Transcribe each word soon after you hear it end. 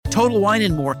Total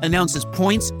Wine & More announces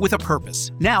points with a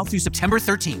purpose. Now through September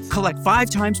 13th, collect 5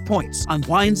 times points on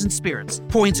wines and spirits.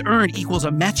 Points earned equals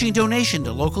a matching donation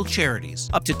to local charities.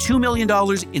 Up to $2 million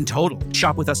in total.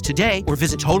 Shop with us today or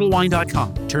visit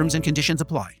TotalWine.com. Terms and conditions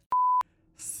apply.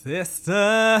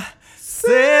 Sister.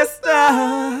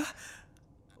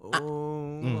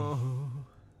 Oh.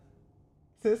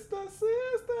 Sister.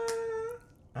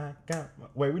 I got my...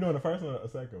 Wait, we doing the first one or the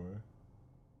second one?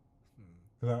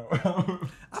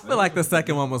 I feel like the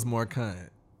second one was more cunt.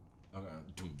 Okay.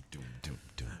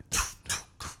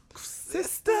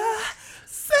 Sister.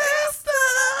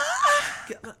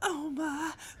 Oh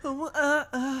my.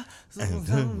 I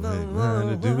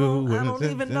don't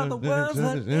even know the words,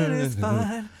 but it is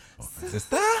fine.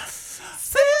 Sister.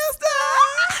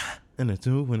 And a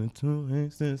two,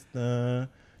 sister.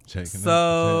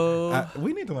 So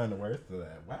we need to learn the words to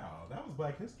that. Wow, that was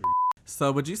Black History.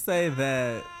 So would you say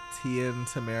that Tia and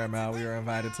Tamara Maui are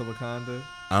invited to Wakanda?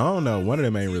 I don't know. One of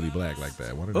them ain't really black like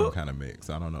that. One of them kind of mixed.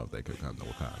 I don't know if they could come to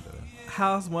Wakanda.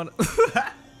 How's one?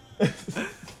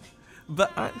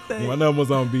 But aren't they? One of them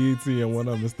was on BET and one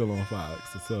of them is still on Fox.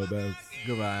 So that's...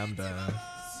 Goodbye, I'm done.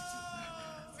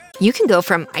 You can go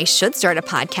from I should start a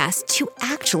podcast to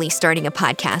actually starting a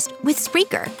podcast with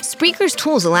Spreaker. Spreaker's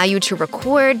tools allow you to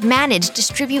record, manage,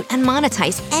 distribute, and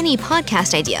monetize any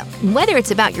podcast idea, whether it's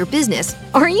about your business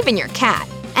or even your cat.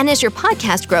 And as your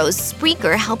podcast grows,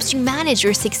 Spreaker helps you manage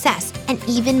your success and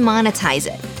even monetize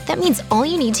it. That means all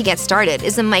you need to get started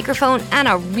is a microphone and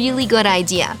a really good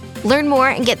idea. Learn more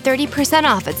and get 30%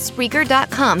 off at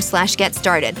Spreaker.com/get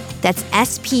started. That's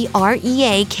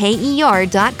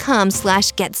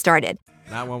SPREAKER.com/get started.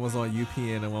 That one was on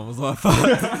UPN and one was on Fox.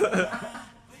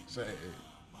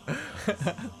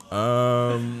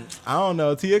 I don't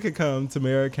know. Tia could come.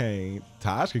 Tamara can't.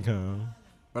 Taj could come.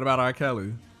 What about R.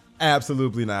 Kelly?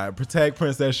 Absolutely not. Protect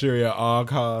Princess Shuri at all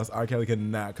costs. R. Kelly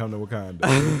cannot come to Wakanda.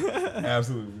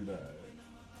 Absolutely not.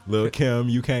 Lil' Kim,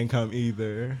 you can't come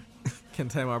either. Can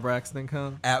Tamar Braxton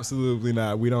come? Absolutely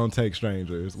not. We don't take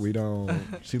strangers. We don't.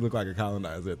 She looked like a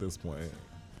colonizer at this point.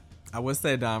 I would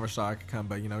say Don Rashad could come,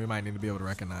 but we might need to be able to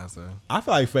recognize her. I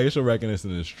feel like facial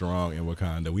recognition is strong in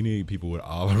Wakanda. We need people with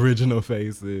all original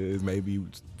faces, maybe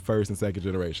first and second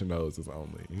generation noses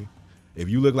only. If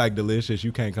you look like Delicious,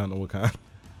 you can't come to Wakanda.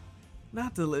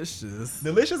 Not Delicious.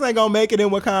 Delicious ain't gonna make it in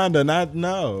Wakanda.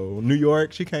 No. New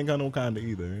York, she can't come to Wakanda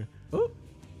either. Ooh.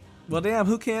 Well, damn,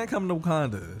 who can't come to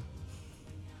Wakanda?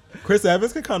 Chris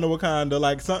Evans can come to Wakanda.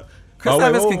 Chris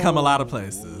Evans can come a lot of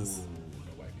places. No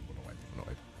white people.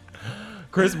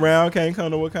 Chris Brown can't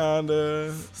come to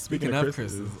Wakanda. Speaking of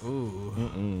Chris's.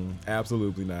 Ooh.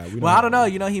 Absolutely not. I don't know.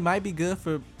 He might be good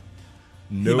for...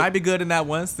 Nope. He might be good in that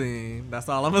one scene. That's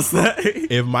all I'm going to say.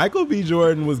 If Michael B.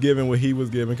 Jordan was given what he was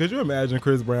given, could you imagine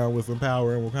Chris Brown with some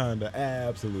power in Wakanda?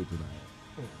 Absolutely not.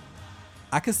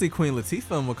 I could see Queen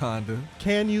Latifah in Wakanda.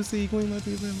 Can you see Queen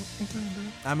Latifah in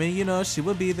Wakanda? I mean, she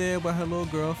would be there with her little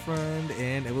girlfriend,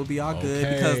 and it would be all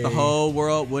good because the whole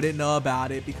world wouldn't know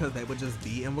about it because they would just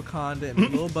be in Wakanda in a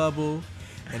little bubble,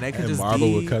 and they could just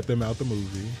Marvel would cut them out the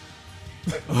movie.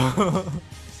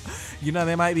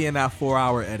 They might be in that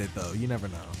 4-hour edit though. You never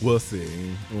know. We'll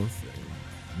see.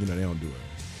 They don't do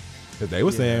it. Cause they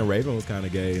were saying Raven was kind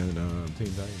of gay in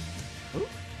Teen Titans. Ooh.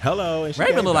 Hello. And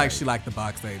Raven looked like she liked the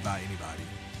box made by anybody.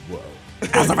 Whoa.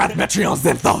 Azarat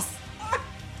Zinthos.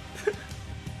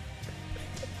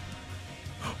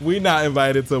 We not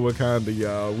invited to Wakanda,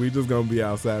 y'all. We just gonna be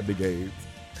outside the gates.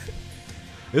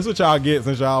 This what y'all get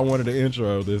since y'all wanted the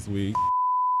intro this week.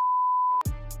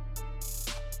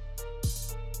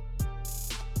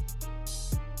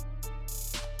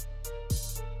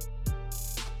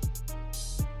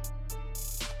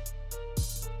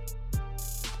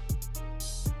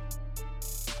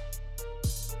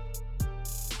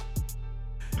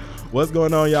 What's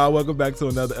going on, y'all? Welcome back to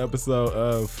another episode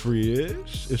of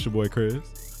Free-ish. It's your boy Chris.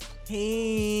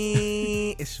 Hey,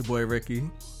 it's your boy Ricky.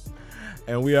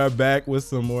 And we are back with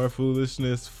some more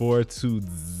foolishness for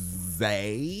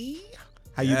today.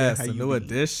 How you been? Yes, a new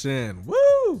edition.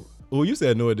 Woo! Oh, you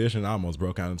said new edition. I almost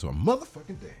broke out into a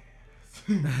motherfucking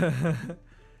dance.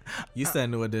 You said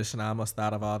new edition. I almost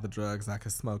thought of all the drugs I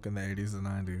could smoke in the 80s and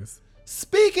 90s.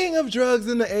 Speaking of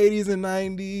drugs in the 80s and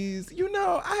 90s,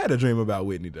 I had a dream about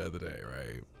Whitney the other day,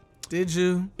 right? Did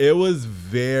you? It was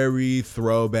very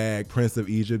throwback Prince of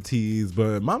Egypt tease,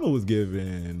 but Mama was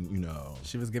giving,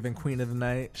 She was giving Queen of the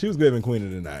Night. She was giving Queen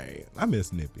of the Night. I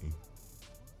miss Nippy.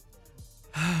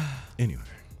 Anyway.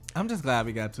 I'm just glad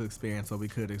we got to experience what we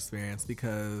could experience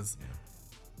because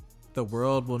the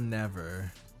world will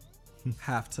never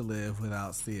have to live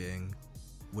without seeing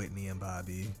Whitney and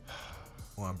Bobby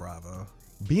on Bravo.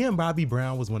 being Bobby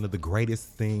Brown was one of the greatest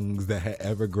things that had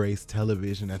ever graced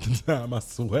television at the time. I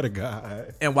swear to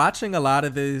God. And watching a lot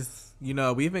of this,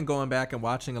 we've been going back and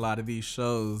watching a lot of these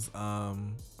shows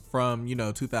from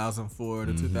 2004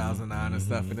 to 2009 and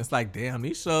stuff, and it's like, damn,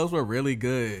 these shows were really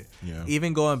good. Yeah.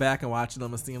 Even going back and watching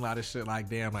them and seeing a lot of shit like,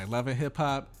 damn, like Love and Hip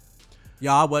Hop,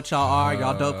 y'all what y'all are,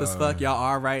 y'all dope as fuck, y'all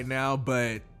are right now,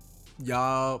 but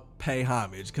y'all pay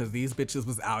homage because these bitches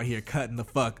was out here cutting the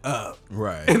fuck up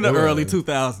Right. in the early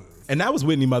 2000s. And that was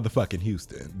Whitney motherfucking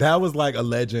Houston. That was like a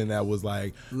legend that was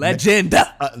like... Legend.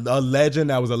 A legend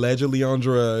that was allegedly on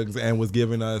drugs and was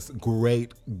giving us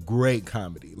great, great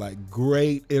comedy. Like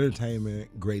great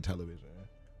entertainment, great television.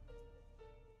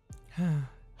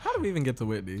 How do we even get to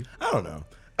Whitney? I don't know.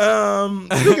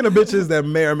 Speaking of bitches that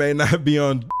may or may not be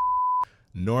on...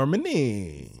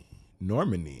 Normani.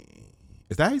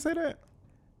 Is that how you say that?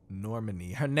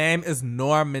 Normani. Her name is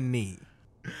Normani.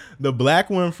 The black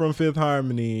one from Fifth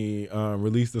Harmony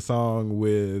released a song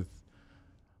with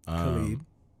Khalid.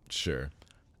 Sure.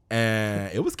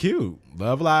 And it was cute.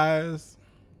 Love Lies.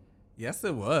 Yes,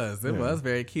 it was. It was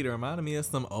very cute. It reminded me of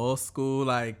some old school,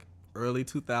 like early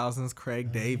 2000s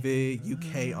Craig David,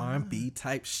 UK R&B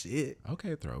type shit.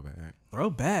 Okay,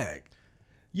 Throwback.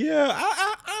 Yeah,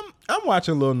 I'm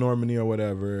watching Lil Normani or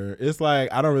whatever. It's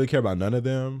like I don't really care about none of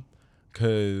them,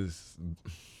 cause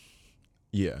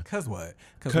yeah. Cause what?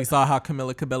 Cause we saw how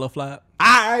Camila Cabello flopped.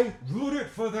 I rooted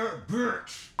for that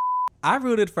bitch. I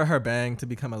rooted for her bang to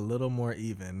become a little more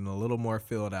even, and a little more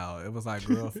filled out. It was like,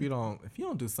 girl, if you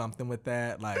don't do something with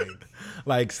that, like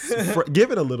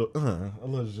give it a little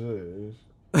zhuzh.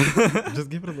 Just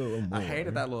give it a little more. I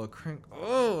hated that little crinkle.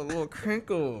 Oh, a little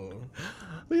crinkle.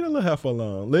 Leave a little heifer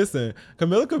alone. Listen,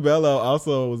 Camila Cabello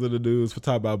also was in the news for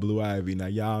talking about Blue Ivy. Now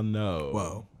y'all know.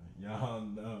 Whoa. Y'all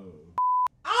know.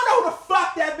 I don't know who the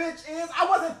fuck that bitch is. I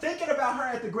wasn't thinking about her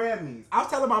at the Grammys. I was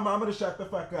telling my mama to shut the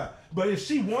fuck up. But if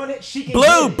she wanted, she can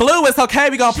get it. Blue, it's okay.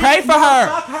 We gonna pray for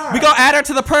her. We gonna add her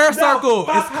to the prayer circle.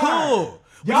 It's cool.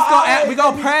 We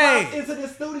gonna pray. Into the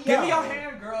studio. Give me your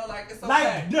hand, girl. Like, it's okay.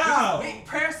 Like, no.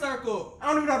 Prayer circle.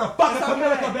 I don't even know who the fuck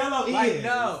Camila Cabello is. Like,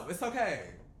 no, it's okay.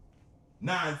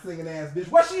 Non-singing ass bitch.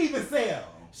 What she even sell?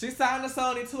 She signed to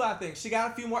Sony too, I think. She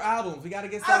got a few more albums. We gotta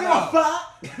get I some out.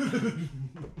 don't give a fuck.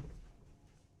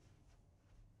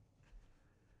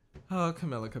 Oh,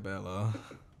 Camila Cabello.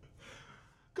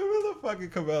 Camila fucking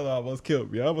Cabello almost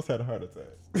killed me. I almost had a heart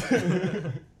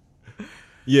attack.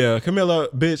 Yeah, Camila,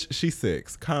 bitch, she's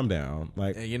 6. Calm down.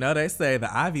 Like, And they say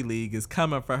the Ivy League is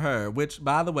coming for her, which,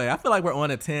 by the way, I feel like we're on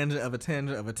a tangent,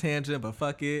 but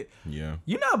fuck it. yeah.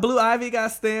 Blue Ivy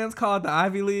got stands called the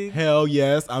Ivy League? Hell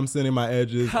yes, I'm sending my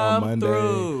edges Come on Monday.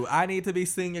 through. I need to be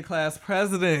senior class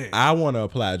president. I want to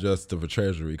apply just for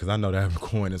treasury because I know that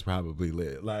coin is probably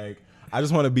lit. Like, I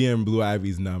just want to be in Blue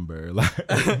Ivy's number. Like,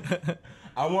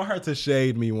 I want her to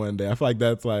shade me one day. I feel like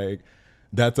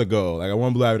that's a goal. Like, I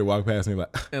want Blue Ivy to walk past me like,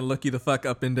 and look you the fuck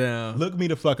up and down. look me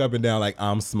the fuck up and down like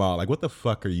I'm small. Like, what the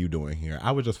fuck are you doing here?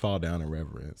 I would just fall down in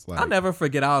reverence. Like, I'll never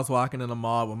forget, I was walking in the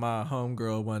mall with my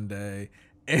homegirl one day,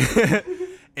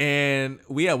 and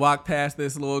we had walked past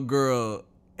this little girl,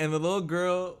 and the little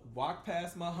girl walked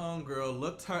past my homegirl,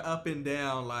 looked her up and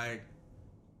down like,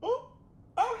 oh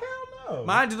hell no.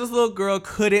 mind you, this little girl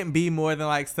couldn't be more than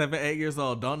like 7, 8 years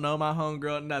old. Don't know my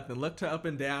homegirl, nothing. Looked her up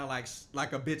and down like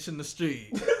a bitch in the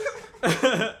street.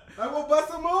 I will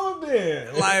bust a move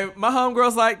then. Like, my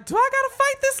homegirl's like, do I gotta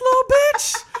fight this little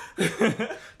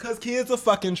bitch? Cause kids will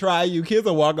fucking try you. Kids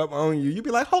will walk up on you. You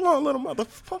be like, hold on, little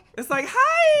motherfucker. It's like,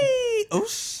 hi. Oh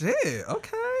shit.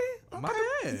 Okay. My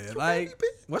bad. Like,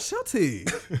 what's your tea?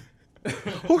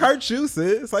 Who hurt you,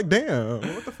 sis? Like, damn.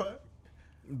 What the fuck?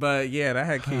 But yeah, that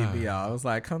had keyed me out. I was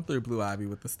like, come through Blue Ivy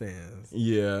with the stands.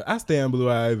 Yeah, I stand Blue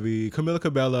Ivy. Camila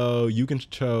Cabello, You Can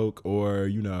Choke, or,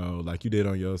 like you did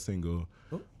on your single.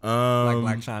 Like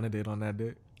Black China did on that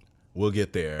dick. We'll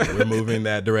get there. We're moving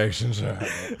that direction.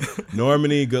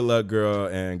 Normani, Good Luck Girl,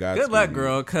 and Godspeed. Good Luck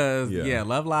Girl, because, Yeah.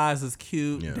 Love Lies is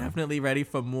cute. Yeah. Definitely ready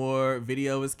for more.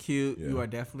 Video is cute. Yeah. You are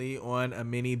definitely on a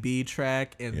mini B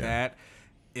track, and Yeah.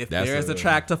 if That's there's a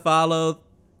track to follow,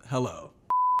 hello.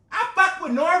 I fuck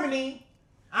with Normani.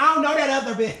 I don't know that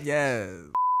other bitch. Yes.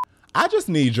 I just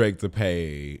need Drake to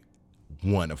pay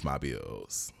one of my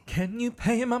bills. Can you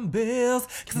pay my bills?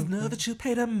 Cause I know that you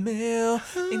paid a meal.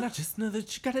 And I just know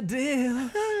that you got a deal.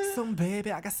 So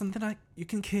baby, I got something you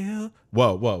can kill.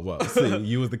 Whoa. See,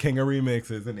 you was the king of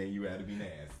remixes, and then you had to be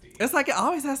nasty. It's like it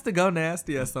always has to go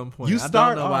nasty at some point. You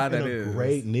start I don't know why off that in a is.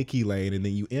 great Nicki lane, and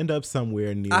then you end up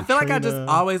somewhere near I feel like I just Trina.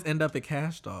 always end up at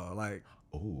Cash Doll. Like,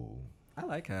 Ooh, I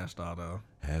like Cash Doll though.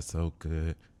 that's so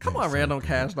good. Come That's on, so random good.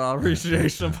 Cash Doll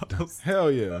appreciation post. Hell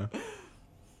yeah.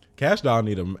 Cash Doll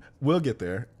need him. We'll get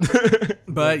there.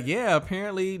 But yeah,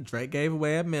 apparently Drake gave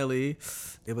away a milli.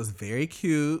 It was very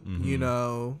cute. You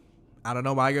know, I don't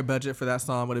know why your budget for that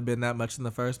song would have been that much in the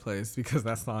first place, because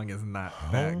that song is not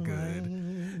that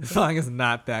good. The song is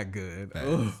not that good.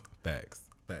 Facts.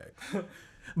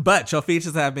 But your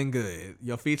features have been good.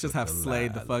 Your features have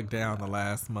slayed the fuck down the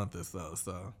last month or so.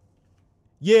 So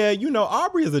Yeah, you know,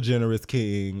 Aubrey is a generous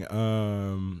king.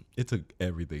 It took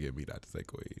everything in me not to say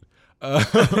queen.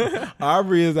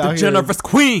 Aubrey is out here. generous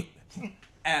queen.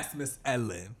 Ask Miss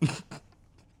Ellen.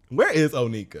 Where is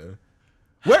Onika?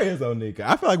 I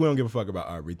feel like we don't give a fuck about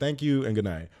Aubrey. Thank you and good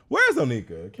night. Where is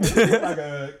Onika?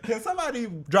 Can somebody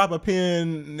drop a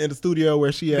pin in the studio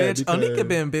where she at? Bitch, Onika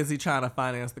been busy trying to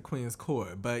finance the Queen's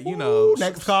Court, but you know.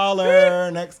 Next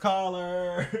caller.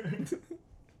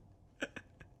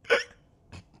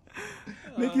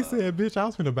 Nikki said, bitch, I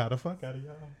was finna buy the fuck out of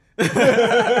y'all.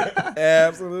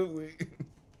 Absolutely.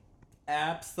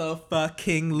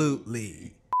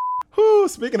 Abso-fucking-lutely. Who?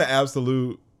 Speaking of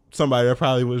absolute, somebody that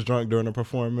probably was drunk during the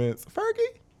performance,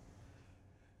 Fergie.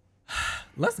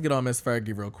 Let's get on Miss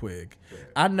Fergie real quick.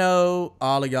 I know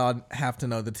all of y'all have to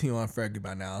know the tea on Fergie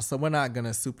by now, so we're not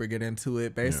gonna super get into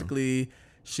it. Basically,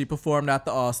 she performed at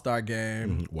the All-Star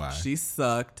game. Why? She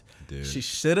sucked. Did. She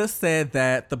should have said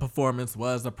that the performance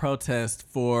was a protest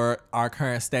for our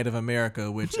current state of America,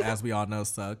 which, as we all know,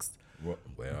 sucks. Well,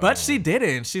 But she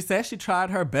didn't. She said she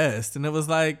tried her best, and it was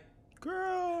like,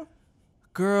 girl,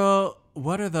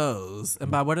 what are those?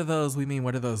 And by what are those, we mean,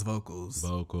 what are those vocals?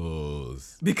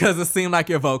 Because it seemed like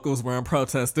your vocals were in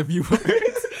protest if you were.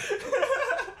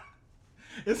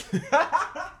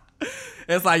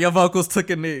 It's like your vocals took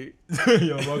a knee.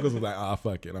 Your vocals was like,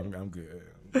 fuck it, I'm good.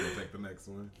 I'm gonna take the next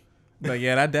one. But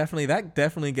yeah, that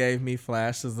definitely gave me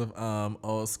flashes of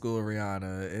old school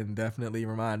Rihanna, and definitely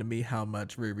reminded me how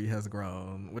much Riri has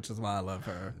grown, which is why I love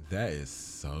her. That is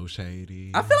so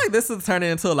shady. I feel like this is turning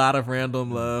into a lot of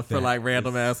random love for like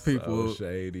random ass people. So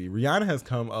shady. Rihanna has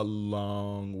come a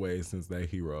long way since that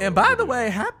hero. And by the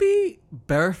way, happy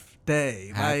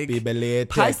birthday. Happy like, belated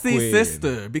Pisces queen.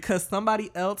 sister, because somebody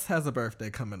else has a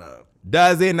birthday coming up.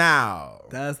 Does he now?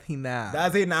 Does he now?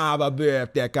 Does he now have a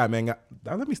birthday coming up?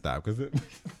 Let me stop, because it...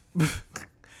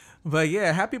 But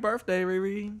yeah, happy birthday,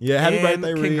 Riri. Yeah, happy and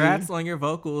birthday, Riri. Congrats on your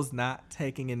vocals not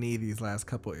taking a knee these last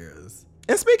couple years.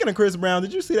 And speaking of Chris Brown,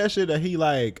 did you see that shit that he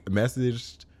like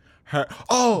messaged her?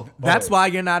 That's why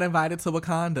you're not invited to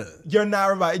Wakanda. You're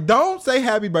not invited. Don't say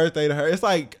happy birthday to her. It's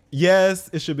like, yes,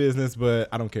 it's your business, but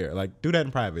I don't care. Like, do that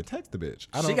in private. Text the bitch.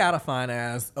 She got a fine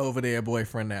ass over there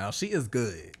boyfriend now. She is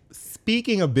good.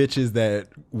 Speaking of bitches that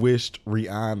wished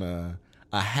Rihanna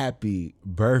a happy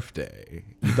birthday,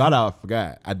 you thought I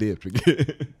forgot. I did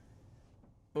forget.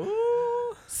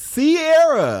 Ooh.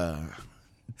 Sierra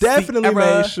definitely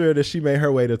Sierra. made sure that she made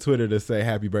her way to Twitter to say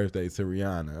happy birthday to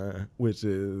Rihanna, which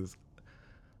is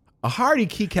a hearty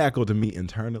key cackle to me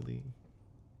internally.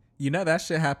 You know that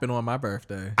shit happened on my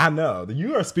birthday. I know.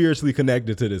 You are spiritually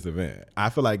connected to this event. I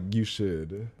feel like you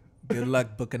should. Good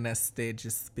luck booking that stage,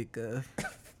 you speaker.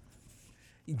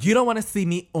 You don't want to see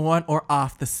me on or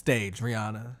off the stage,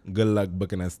 Rihanna. Good luck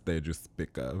booking that stage you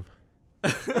speak of.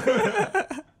 I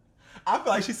feel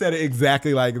like she said it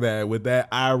exactly like that, with that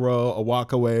eye roll, a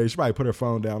walk away. She probably put her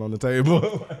phone down on the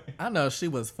table. I know she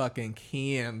was fucking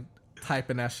keying,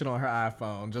 typing that shit on her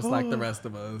iPhone, just like the rest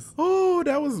of us. Oh,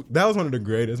 that was one of the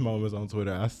greatest moments on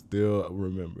Twitter. I still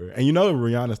remember. And you know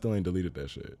Rihanna still ain't deleted that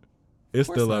shit. It's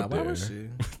Of course still not. up there. Why would she?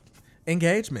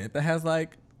 Engagement that has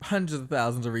like hundreds of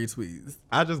thousands of retweets.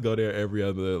 I just go there every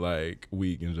other like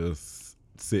week and just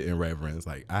sit in reverence.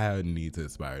 Like, I need to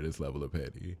aspire this level of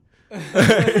petty.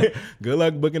 Good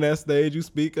luck booking that stage you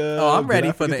speak of. Oh, I'm Did ready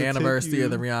I for forget the to tip anniversary you?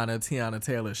 of the Rihanna Tiana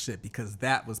Taylor shit, because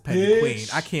that was Petty Bitch. Queen.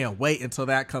 I can't wait until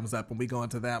that comes up and we go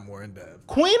into that more in depth.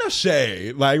 Queen of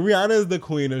Shade. Like, Rihanna is the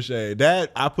queen of shade.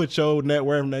 That, I put your net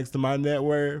worth next to my net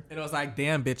worth. And it was like,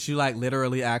 damn, bitch, you like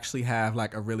literally actually have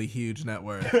like a really huge net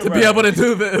worth to be able to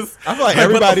do this. I feel like what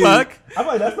everybody. the fuck? I feel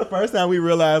like that's the first time we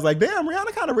realized, like, damn,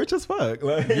 Rihanna kind of rich as fuck.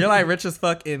 Like, You're like rich as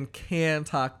fuck and can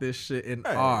talk this shit in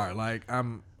R. Like,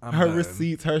 I'm her done.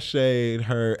 receipts, her shade,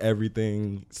 her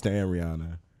everything. Stan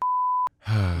Rihanna.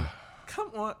 Come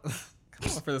on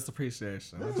for this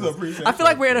appreciation. appreciation. I feel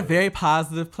like we're in a very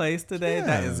positive place today.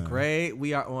 That is Yeah. great.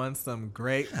 We are on some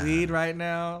great weed right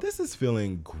now. This is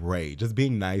feeling great. Just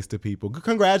being nice to people.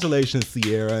 Congratulations,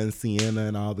 Sierra and Sienna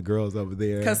and all the girls over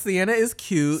there. Because Sienna is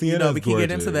cute. Sienna's we can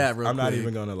get into that real I'm quick. not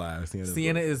even gonna lie.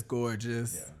 Sienna is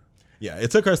gorgeous. Yeah,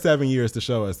 it took her 7 years to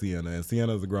show us Sienna, and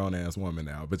Sienna's a grown ass woman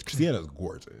now. But Sienna's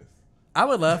gorgeous. I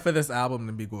would love for this album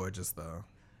to be gorgeous, though.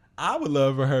 I would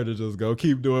love for her to just go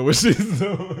keep doing what she's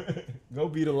doing. Go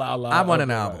beat a la la. I want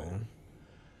an album.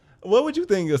 What would you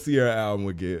think a Sierra album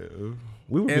would give?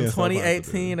 We were In being so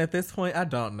 2018, at this point, I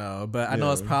don't know. But I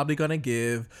know it's probably going to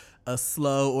give a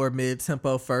slow or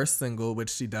mid-tempo first single, which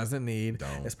she doesn't need.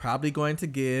 It's probably going to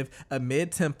give a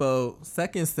mid-tempo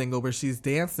second single where she's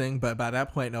dancing, but by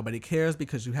that point, nobody cares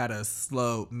because you had a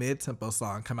slow mid-tempo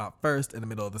song come out first in the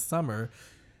middle of the summer.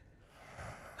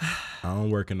 I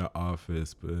don't work in the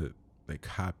office, but they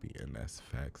copy, and that's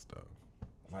facts, though.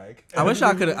 Like, I wish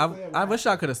I could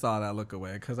have saw that look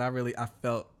away because I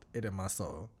felt it in my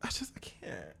soul. I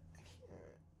can't.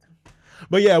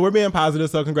 But yeah, we're being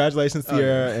positive. So congratulations,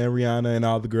 Sierra and Rihanna and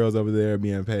all the girls over there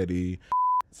being petty.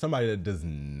 Somebody that does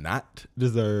not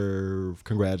deserve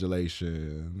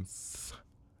congratulations.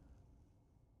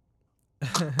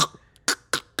 She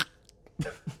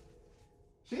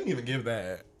didn't even give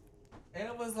that. And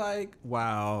it was like,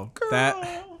 wow, Girl.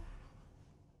 that,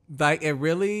 like, it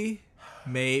really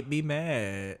made me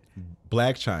mad.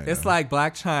 Black China. It's like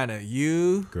Blac Chyna,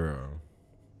 you girl.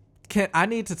 I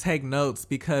need to take notes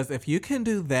because if you can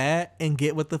do that and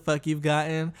get what the fuck you've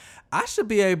gotten, I should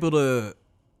be able to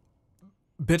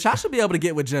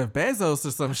get with Jeff Bezos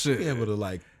or some shit. Be able to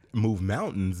like move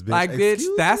mountains, bitch. Like, bitch,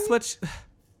 Excuse that's me? what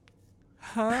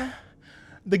huh?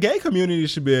 The gay community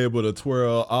should be able to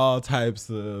twirl all types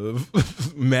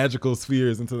of magical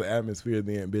spheres into the atmosphere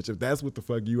then, bitch. If that's what the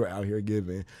fuck you are out here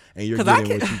giving and you're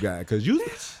getting what you got. Because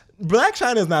Blac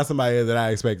Chyna is not somebody that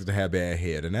I expected to have bad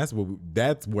head. And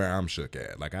that's where I'm shook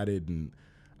at. Like, I didn't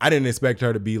expect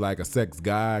her to be like a sex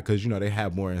guy because, you know, they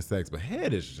have more in sex. But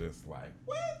head is just like,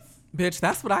 what? Bitch,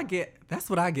 that's what I get. That's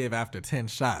what I give after 10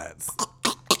 shots.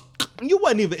 You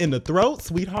wasn't even in the throat,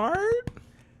 sweetheart.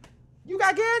 You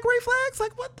got gag reflex?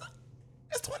 Like, what the?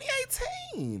 It's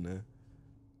 2018.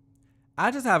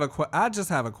 I just have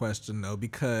a question though,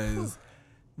 because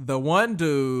the one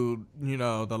dude, you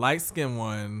know, the light skinned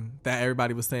one that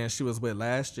everybody was saying she was with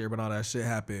last year when all that shit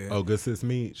happened. Oh, Good Sis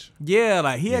Meech. Yeah,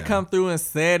 like he had come through and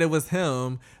said it was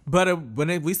him, but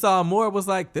we saw more, it was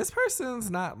like, this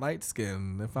person's not light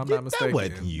skinned, if I'm not mistaken. That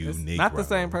wasn't you, it's Negro. not the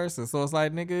same person. So it's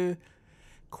like, nigga,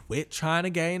 quit trying to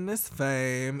gain this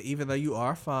fame, even though you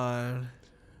are fine.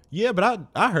 Yeah, but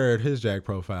I heard his Jack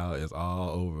profile is all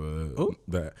over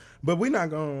that. But we're not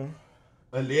going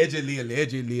to allegedly.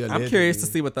 I'm curious to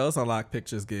see what those unlocked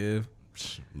pictures give.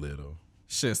 Little.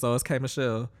 Shit, so it's K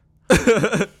Michelle.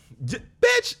 Bitch,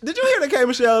 did you hear that K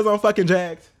Michelle is on fucking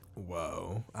Jacked?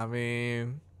 Whoa. I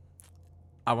mean,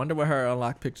 I wonder what her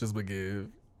unlocked pictures would give.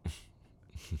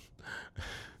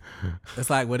 It's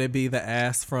like, would it be the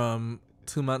ass from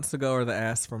 2 months ago or the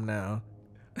ass from now?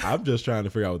 I'm just trying to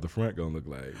figure out what the front gonna look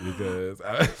like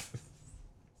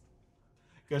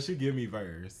because she give me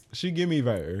verse.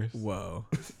 Whoa.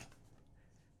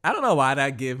 I don't know why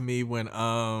that give me when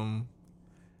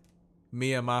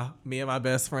me and my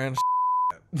best friend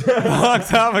a long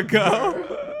time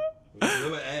ago.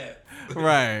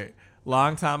 Right.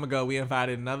 Long time ago, we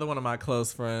invited another one of my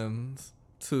close friends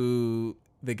to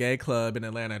the gay club in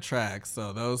Atlanta Track.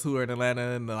 So those who were in Atlanta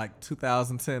in like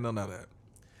 2010 they'll know that.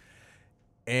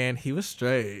 And he was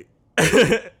straight.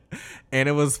 And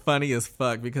it was funny as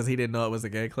fuck because he didn't know it was a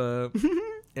gay club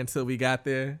until we got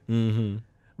there. Mm-hmm.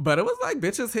 But it was like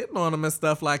bitches hitting on him and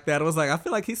stuff like that. It was like, I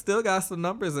feel like he still got some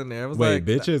numbers in there. It was Wait, like,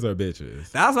 bitches or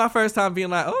bitches? that was my first time being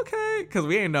like, okay. Because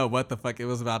we didn't know what the fuck it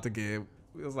was about to give.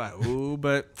 It was like, ooh.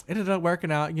 But it ended up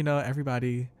working out. You know,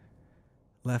 everybody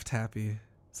left happy.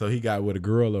 So he got with a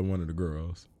girl or one of the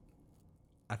girls?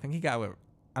 I think he got with,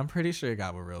 I'm pretty sure he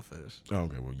got with Real Fish. Oh,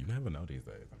 okay, well, you never know these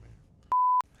days.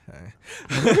 Hey.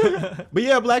 But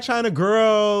yeah, Blac Chyna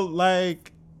girl,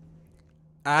 like,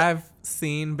 I've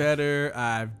seen better.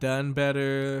 I've done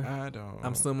better. I don't.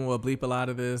 I'm assuming we'll bleep a lot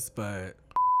of this, but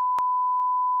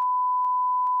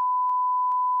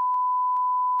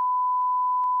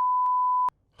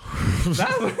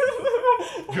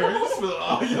Girl, you spill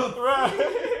all your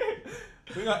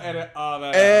we're gonna edit all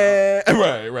that out.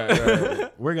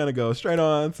 Right. We're gonna go straight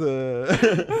on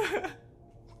to.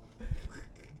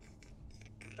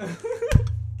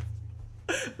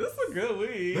 This is a good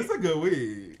week. This is a good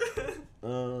week.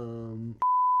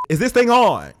 Is this thing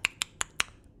on?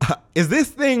 Is this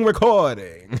thing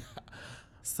recording?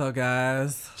 So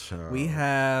guys, we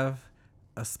have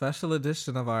a special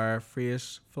edition of our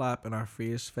Free-ish Flop and our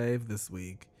Free-ish Fave this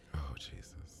week. Oh,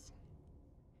 Jesus.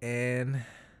 And,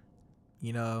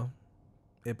 you know,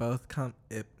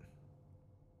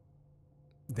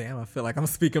 Damn, I feel like I'm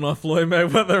speaking on Floyd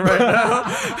Mayweather right now.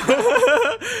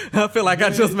 I feel like I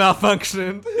just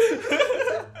malfunctioned.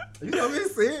 You know me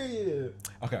serious.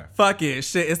 Okay. Fuck it.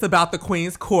 Shit, it's about the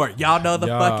Queen's Court. Y'all know the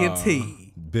fucking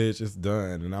tea. bitch, it's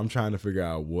done. And I'm trying to figure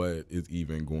out what is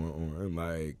even going on.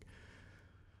 Like,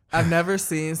 I've never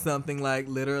seen something like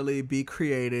literally be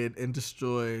created and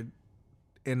destroyed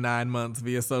in 9 months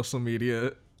via social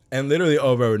media. and literally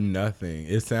over nothing.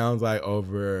 It sounds like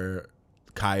over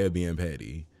Kaya being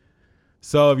petty.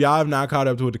 So if y'all have not caught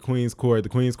up to the Queen's Court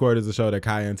is a show that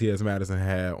Kaya and T.S. Madison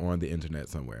had on the internet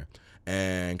somewhere.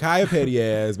 And Kaya petty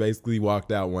ass basically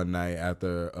walked out one night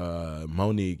after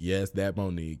Monique, yes,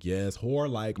 whore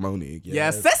like Monique.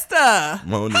 Yes, sister.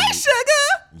 Monique. Hi,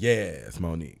 sugar. Yes,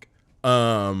 Monique.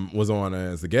 Was on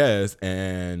as a guest,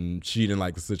 and she didn't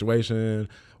like the situation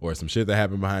or some shit that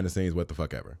happened behind the scenes, what the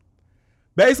fuck ever.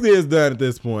 Basically, it's done at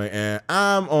this point, and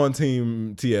I'm on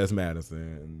team T.S.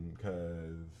 Madison,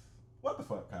 because what the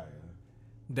fuck, Kaya?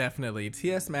 Definitely.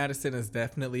 T.S. Madison is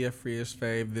definitely a free-ish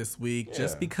fave this week, Yeah.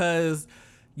 just because,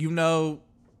 you know,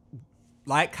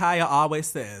 like Kaya always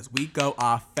says, we go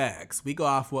off facts. We go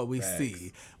off what we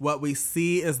see. What we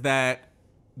see is that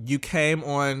you came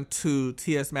on to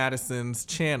T.S. Madison's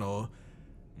channel,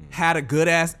 had a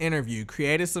good-ass interview,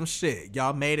 created some shit.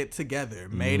 Y'all made it together,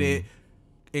 made it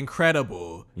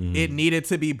incredible. It needed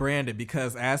to be branded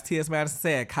because, as T.S. Madison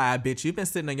said, Kaya, bitch, you've been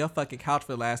sitting on your fucking couch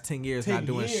for the last 10 years not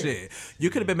doing shit. You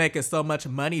could have been making so much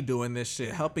money doing this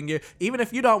shit, helping your, even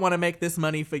if you don't want to make this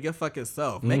money for your fucking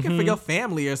self, make it for your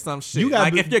family or some shit.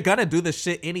 Like, if you're gonna do the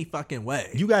shit any fucking way.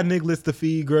 You got nigglets to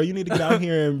feed, girl. You need to get out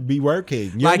here and be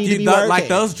working. Like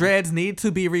those dreads need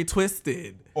to be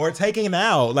retwisted. Or taken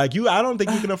out. Like, I don't think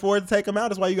you can afford to take them out.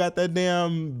 That's why you got that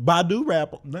damn Badu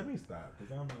rap. Let me stop,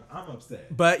 because I'm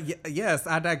upset. But yes,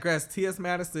 I digress. T.S.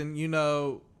 Madison, you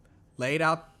know, laid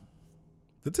out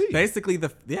The tea. basically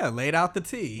laid out the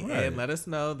tea Right. and let us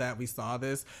know that we saw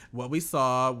this, what we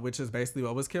saw, which is basically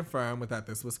what was confirmed with that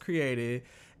this was created,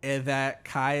 and that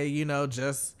Kaya, you know,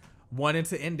 just wanted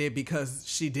to end it because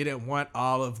she didn't want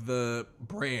all of the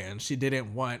brand. She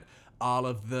didn't want all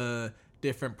of the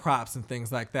different props and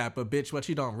things like that. But bitch, what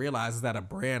you don't realize is that a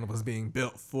brand was being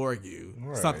built for you.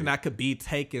 Right. Something that could be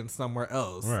taken somewhere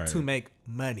else Right. to make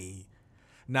money,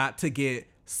 not to get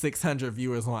 600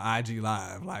 viewers on IG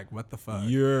Live. Like, what the fuck?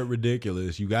 You're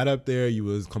ridiculous. You got up there, you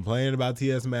was complaining about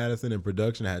T.S. Madison and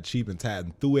production, how cheap and tight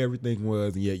and through everything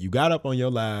was, and yet you got up on your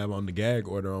live on the gag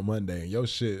order on Monday, and your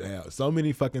shit had so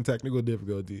many fucking technical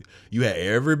difficulties. You had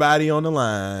everybody on the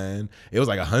line. It was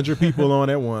like 100 people on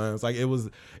at once. Like,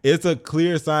 it's a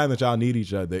clear sign that y'all need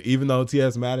each other. Even though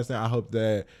T.S. Madison, I hope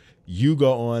that you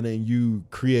go on and you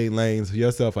create lanes for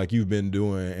yourself like you've been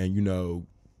doing, and, you know,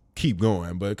 keep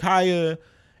going. But Kaya,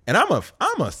 and I'm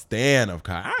a stan of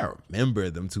Kaya. I remember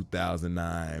them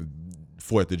 2009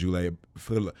 4th of July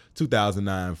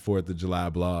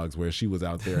blogs where she was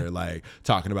out there like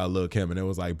talking about Lil' Kim, and it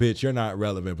was like, bitch, you're not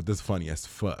relevant, but this is funny as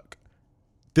fuck.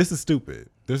 This is stupid.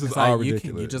 This is It's all like,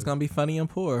 ridiculous. you're just gonna be funny and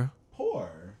poor.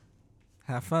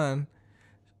 Have fun.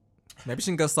 Maybe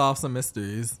she can go solve some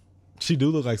mysteries. She do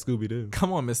look like Scooby-Doo.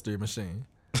 Come on, Mystery Machine.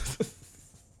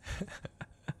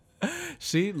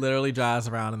 She literally drives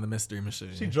around in the Mystery Machine.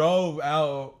 She drove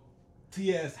out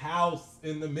T.S. house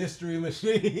in the Mystery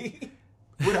Machine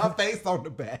with her face on the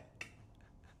back.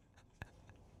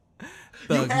 You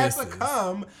Thug had misses. to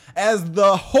come as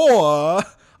the whore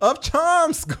of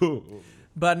Charm School.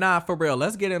 But nah, for real,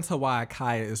 let's get into why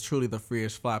Kaya is truly the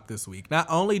freest flop this week. Not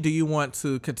only do you want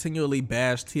to continually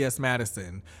bash T.S.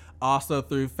 Madison, also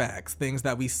through facts, things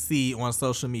that we see on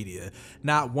social media.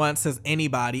 Not once has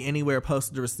anybody anywhere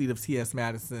posted a receipt of T.S.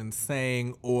 Madison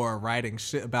saying or writing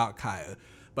shit about Kaya.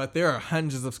 But there are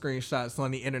hundreds of screenshots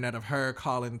on the internet of her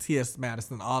calling T.S.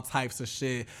 Madison all types of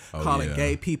shit, calling yeah.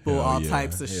 gay people Hell all yeah.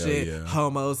 types of Hell shit, yeah.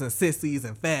 homos and sissies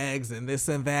and fags and this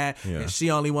and that. Yeah. And she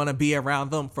only want to be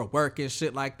around them for work and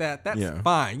shit like that. That's Yeah.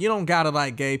 fine. You don't gotta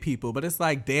like gay people, but it's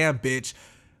like, damn, bitch.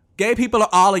 Gay people are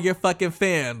all of your fucking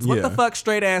fans. What Yeah. the fuck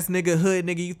straight ass nigga, hood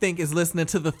nigga you think is listening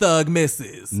to the Thug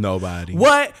Misses? Nobody.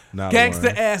 What Not gangster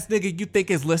one. ass nigga you think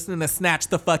is listening to Snatch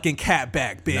the fucking Cat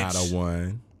Back, bitch? Not a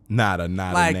one. Not a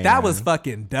Like, nan. that was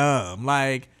fucking dumb.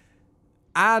 Like,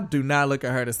 I do not look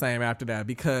at her the same after that,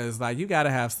 because like, you gotta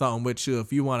have something with you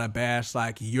if you want to bash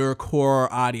like your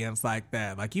core audience like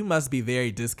that. Like, you must be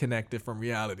very disconnected from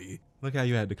reality. Look how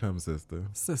you had to come, sister.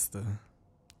 Sister.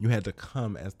 You had to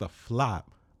come as the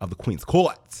flop of the Queen's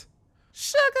Court.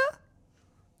 Sugar.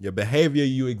 Your behavior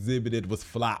you exhibited was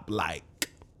flop-like.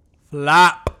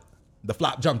 Flop. The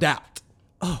flop jumped out.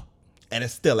 Oh. And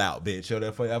it's still out, bitch.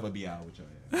 It'll forever be out with your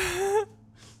ass.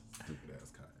 Stupid ass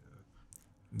Kaya.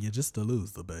 You're just a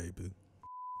loser, baby.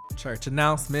 Church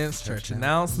announcements. Church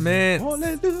announcements.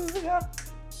 Hallelujah.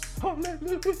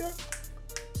 Hallelujah.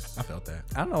 I felt that.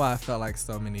 I don't know why I felt like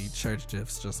so many church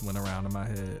gifs just went around in my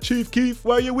head. Chief Keef,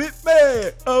 why you with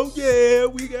me? Oh yeah,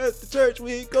 we got the church,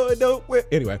 we ain't going nowhere.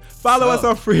 Anyway, follow us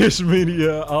on Free-ish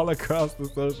Media all across the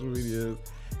social medias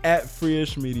at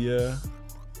Free-ish Media.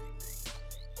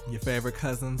 Your favorite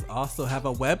cousins also have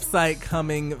a website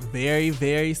coming very,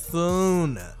 very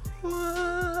soon.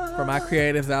 For my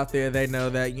creatives out there, they know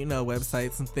that,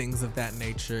 websites and things of that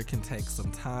nature can take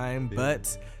some time,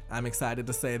 but I'm excited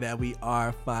to say that we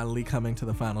are finally coming to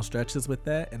the final stretches with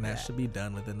that, and that should be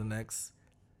done within the next...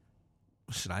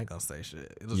 Shit, I ain't gonna say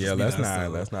shit. Let's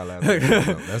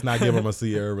not give them a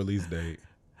Sierra release date.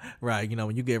 Right,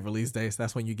 when you get release dates,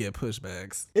 that's when you get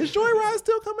pushbacks. Is Joyride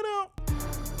still coming out?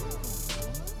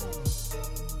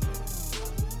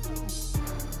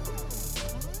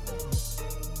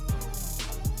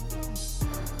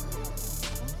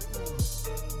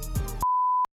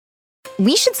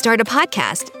 We should start a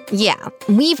podcast. Yeah,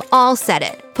 we've all said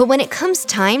it. But when it comes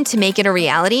time to make it a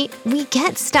reality, we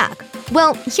get stuck.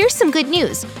 Well, here's some good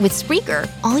news. With Spreaker,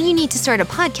 all you need to start a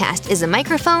podcast is a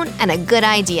microphone and a good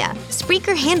idea.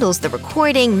 Spreaker handles the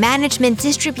recording, management,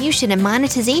 distribution, and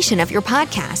monetization of your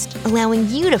podcast, allowing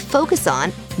you to focus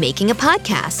on making a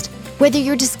podcast. Whether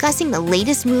you're discussing the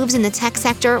latest moves in the tech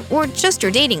sector or just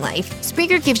your dating life,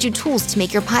 Spreaker gives you tools to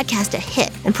make your podcast a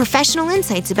hit and professional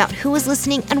insights about who is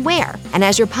listening and where. And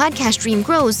as your podcast dream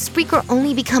grows, Spreaker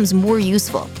only becomes more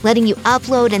useful, letting you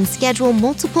upload and schedule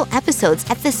multiple episodes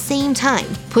at the same time,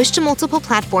 push to multiple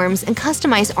platforms, and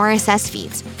customize RSS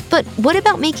feeds. But what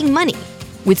about making money?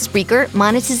 With Spreaker,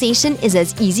 monetization is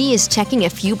as easy as checking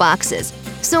a few boxes.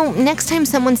 So next time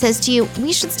someone says to you,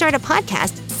 we should start a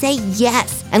podcast, say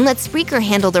yes, and let Spreaker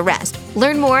handle the rest.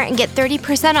 Learn more and get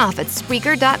 30% off at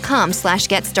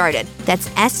Spreaker.com/get started. That's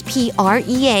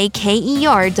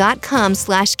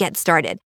SPREAKER.com/get started.